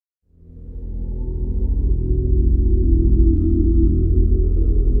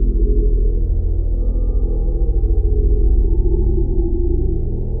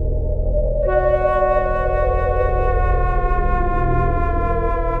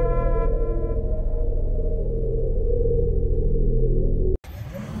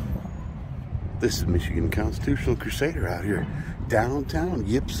This is Michigan Constitutional Crusader out here, downtown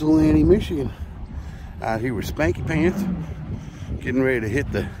Ypsilanti, Michigan. Out here with Spanky Pants, getting ready to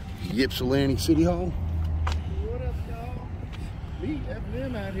hit the Ypsilanti City Hall. What up, y'all? Me,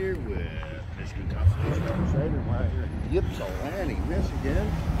 FM out here with Michigan Constitutional Crusader. We're out here in Ypsilanti,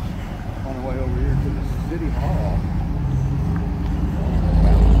 Michigan. On the way over here to the City Hall.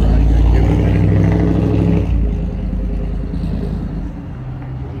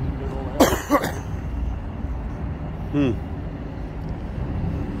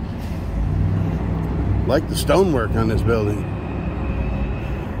 Like the stonework on this building.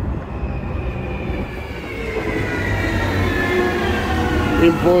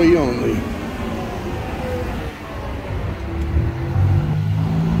 Employee only.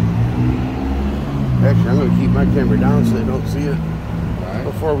 Actually, I'm going to keep my camera down so they don't see it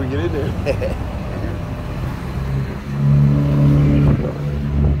before we get in there.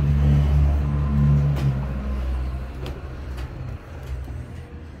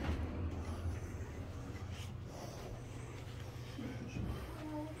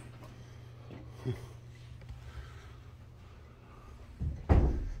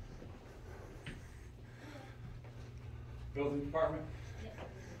 Building department?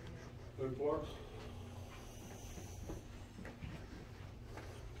 Third floor?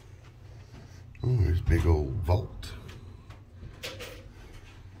 Oh, there's a big old vault.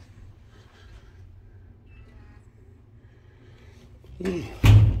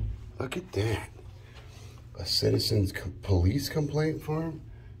 Look at that. A citizen's police complaint form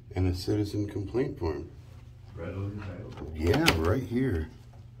and a citizen complaint form. Readily available. Yeah, right here.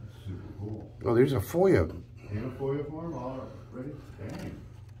 That's super cool. Oh, there's a FOIA. And a FOIA form already? Dang.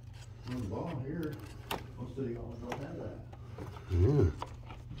 On the ball here. Most city halls don't have that. Yeah.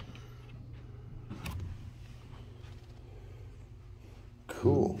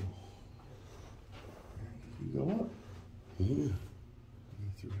 Cool. You go up. Yeah.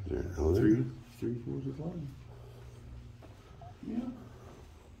 Three floors of flying. Yeah.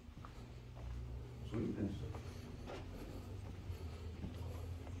 Sweetness.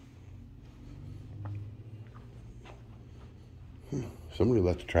 Somebody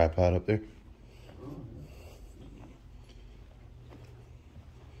left a tripod up there.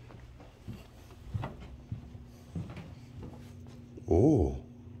 Oh,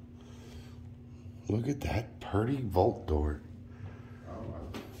 look at that pretty vault door. Oh,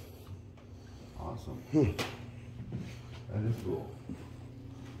 awesome. That is cool.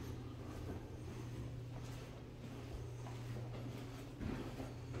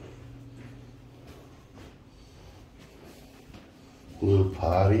 Little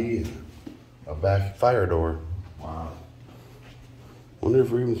potty and a back fire door. Wow. Wonder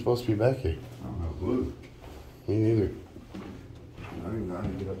if we're even supposed to be back here. I don't have a clue. Me neither. I don't even know how to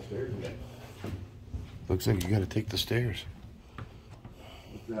get upstairs yet. Looks like you got to take the stairs.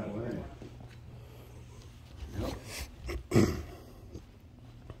 It's that way. Yep.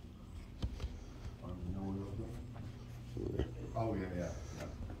 Oh, yeah.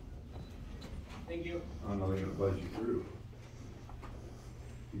 Thank you. I know they're gonna buzz you through.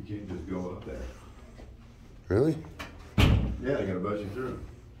 You can't just go up there. Really? Yeah, they're gonna buzz you through.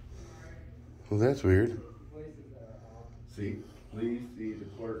 Well, that's weird. See, please see the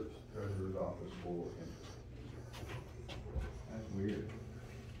clerk's treasurer's office for entry. That's weird.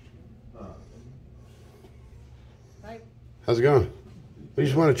 Huh. Hi. How's it going? We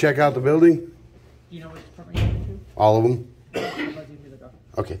just want to check out the building. Do you know which department you're going to? All of them. I'll buzz you through the door.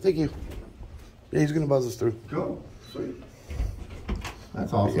 Okay, thank you. Yeah, he's going to buzz us through. Cool. Sweet.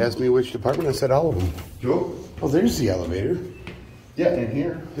 That's He awesome. asked me which department. I said all of them. Cool. Oh, there's the elevator. Yeah, in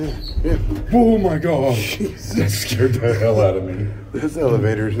here. Yeah. Oh my gosh. That scared the hell out of me. This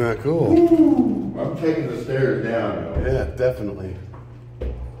elevator is not cool. Ooh, I'm taking the stairs down. Yeah, definitely.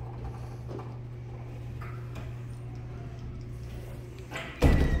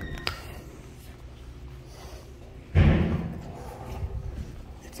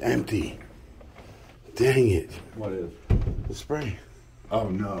 It's empty. Dang it. What is? The spray. Oh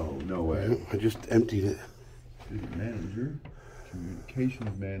no, no way. I just emptied it. Student manager,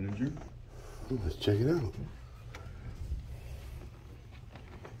 communications manager. Let's check it out.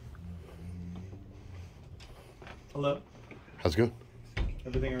 Hello? How's it going?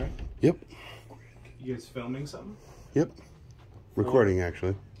 Everything alright? Yep. You guys filming something? Yep. Recording,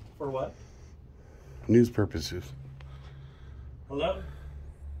 actually. For what? News purposes. Hello?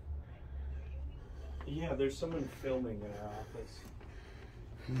 Yeah, there's someone filming in our office.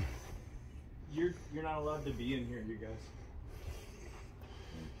 You're not allowed to be in here, you guys.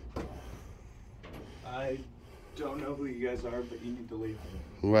 don't know who you guys are, but you need to leave.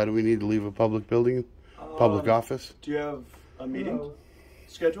 Why do we need to leave a public building? Public office? Do you have a meeting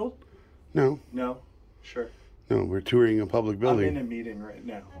scheduled? No. No? Sure. No, we're touring a public building. I'm in a meeting right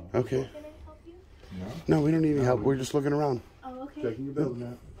now. Okay. Can I help you? No, we don't need any help. We're just looking around. Oh, okay. Checking your building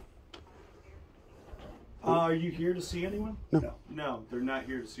out. Are you here to see anyone? No. No, they're not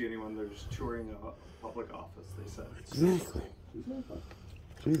here to see anyone. They're just touring a public office, they said. Exactly.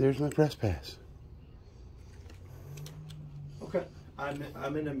 See, there's my press pass. Okay.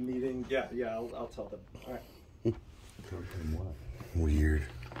 I'm in a meeting. Yeah, I'll tell them. All right. Weird.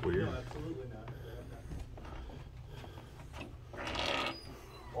 No, absolutely not.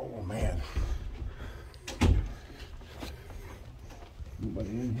 Oh man. Nobody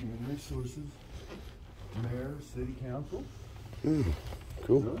in human resources. Mayor, city council.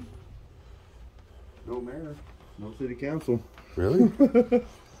 Cool. Really? No mayor, no city council. Really? Oh,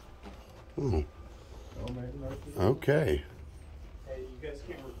 No mayor, no city. okay. Hey, you guys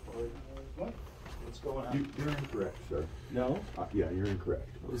can't record. What? What's going on? You're incorrect, sir. No? Yeah, you're incorrect.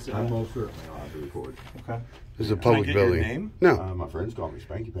 Is that- I'm most certainly allowed to record. Okay. This is a Can I public get your building. name? No. My friends call me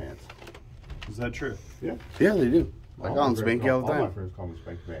Spanky Pants. Is that true? Yeah. Yeah, they do. I All call my them friends Spanky all the All my time. friends call me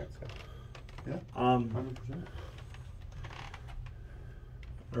Spanky Pants. Yeah. 100%.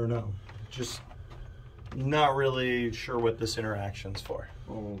 Or no? Just not really sure what this interaction's for.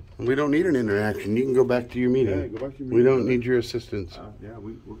 Oh, We don't need an interaction. You can go back to your meeting. yeah, go back to your We meeting. don't need your assistance. Yeah,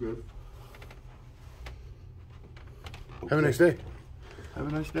 we're good. Have a nice day. Have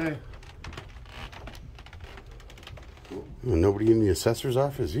a nice day. Oh, nobody in the assessor's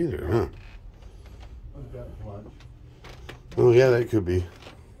office either, huh? I've got lunch. Oh, yeah, that could be.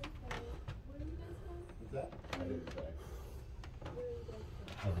 What's that? I didn't say.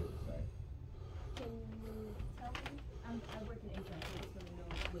 I didn't say. Can you tell me? I work in HR, so I just want to know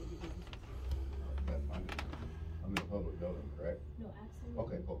what your business is. That's fine. I'm in a public building, correct? No,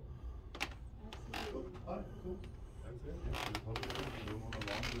 absolutely. Okay, cool. Absolutely. All right, cool. That's it. Yeah, in a public building, you don't want to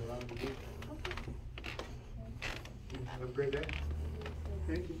walk around the gate. Have a great day.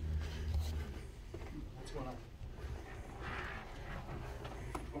 Thank you. What's going on?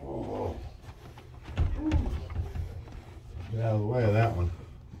 Oh. Get out of the way of that one.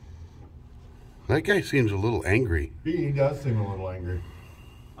 That guy seems a little angry. He does seem a little angry.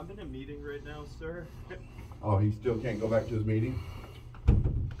 I'm in a meeting right now, sir. Oh, he still can't go back to his meeting?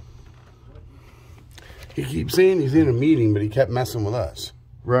 He keeps saying he's in a meeting, but he kept messing with us.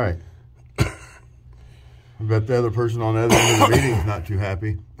 Right. I bet the other person on the other end of the meeting is not too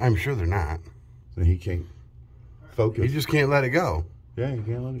happy. I'm sure they're not. So he can't focus. He just can't let it go. Yeah, he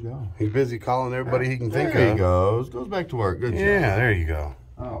can't let it go. He's busy calling everybody he can think There he of. goes. Goes back to work. Good job. Yeah, there you go.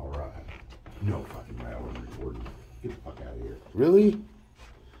 All right. No fucking way I was recording. Get the fuck out of here. Really?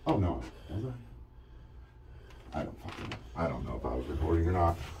 Oh, no. Was I? I don't know if I was recording or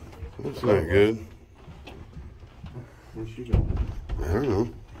not. That's not good. Where's she going? I don't know.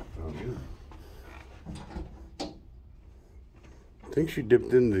 I don't either. I think she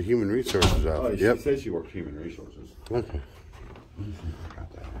dipped into the human resources Oh, office. she Yep. said she works human resources. Okay.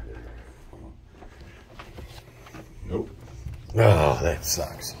 Got that. Hold on. Nope. Oh, that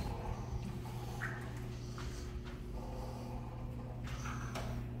sucks.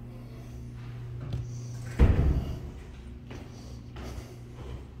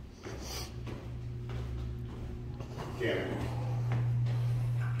 Yeah.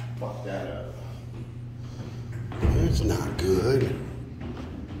 Fuck that up. That's not good.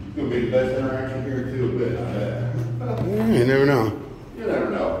 It's gonna be the best interaction here in a bit, I bet. You never know. You never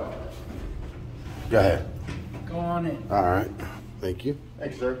know. Go ahead. Go on in. All right. Thank you.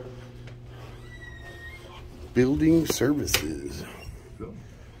 Thanks, sir. Building services. Cool.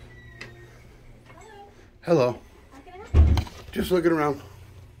 Hello. How can I help you? Just looking around.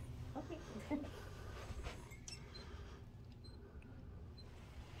 Okay.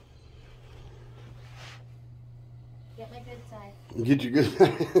 Get my good side. Get your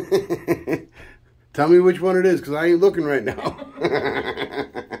good. Tell me which one it is, because I ain't looking right now.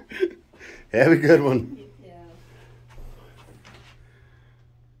 Have a good one. You too.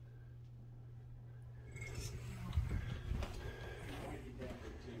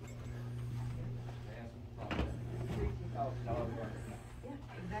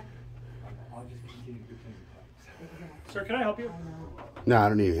 Sir, can I help you? No, I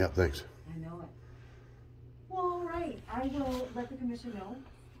don't need any help, thanks. I know it. Well, all right. I will let the commission know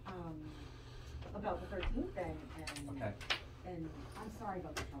about the 13th and I'm sorry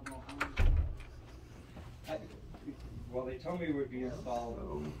about the trouble. Well, they told me it would be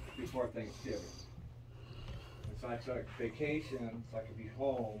installed before Thanksgiving. And so I took vacation so I could be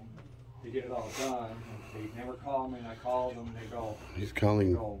home to get it all done. And they never call me, and I call them, and they go. He's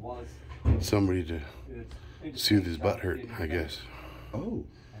calling Well, somebody to it's soothe his butt hurt, I guess. Oh.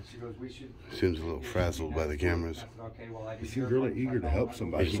 And she goes, we should. Seems a little frazzled by the cameras. I said, okay, well, I He seemed really eager to help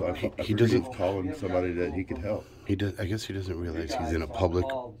somebody, He- so I he figured doesn't- he's calling somebody that he could help. He does. I guess he doesn't realize he's in a public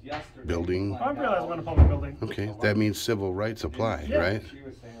building. I realize I'm in a public building. Okay, that means civil rights apply, Yeah. right?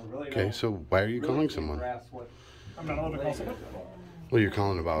 Okay, so why are you calling someone? I'm not allowed to call someone. Well, you're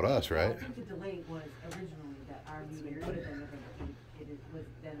calling about us, I right? think the delay was originally that our meeting would have been November 8th.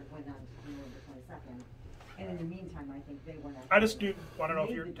 Then it went on to November 22nd. And in the meantime, I think they went. I just want to know if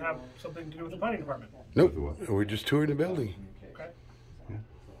you have something to do with the planning department. Nope. We're just touring the building. Okay.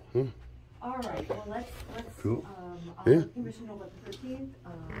 All right, well, let's, Cool. I'll Yeah. let the commission know about the 13th.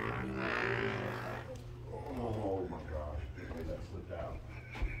 Oh my gosh, didn't let that slip down.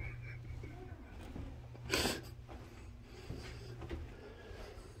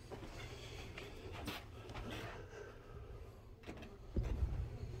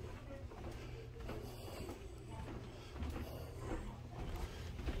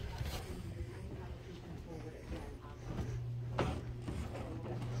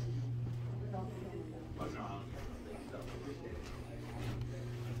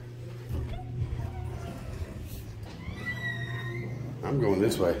 I'm going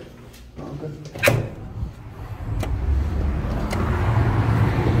this way.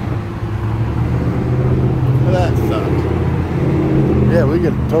 That sucked. Yeah, we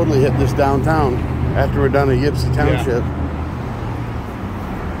could totally hit this downtown after we're done at Ypsi Township.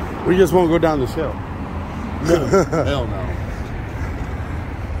 We just won't go down this hill. Hell no.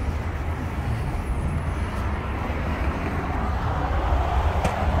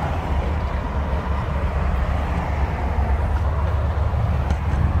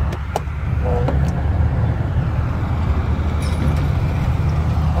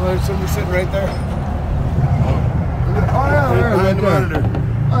 Oh, there's somebody sitting right there. Oh yeah, there, Behind the right there. monitor.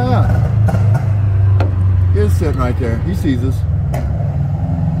 Oh yeah. He's sitting right there. He sees us.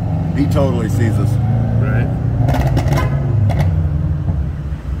 He totally sees us. Right.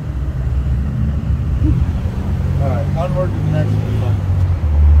 Alright, onward to the next one.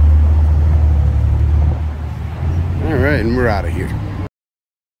 All right, and we're out of here.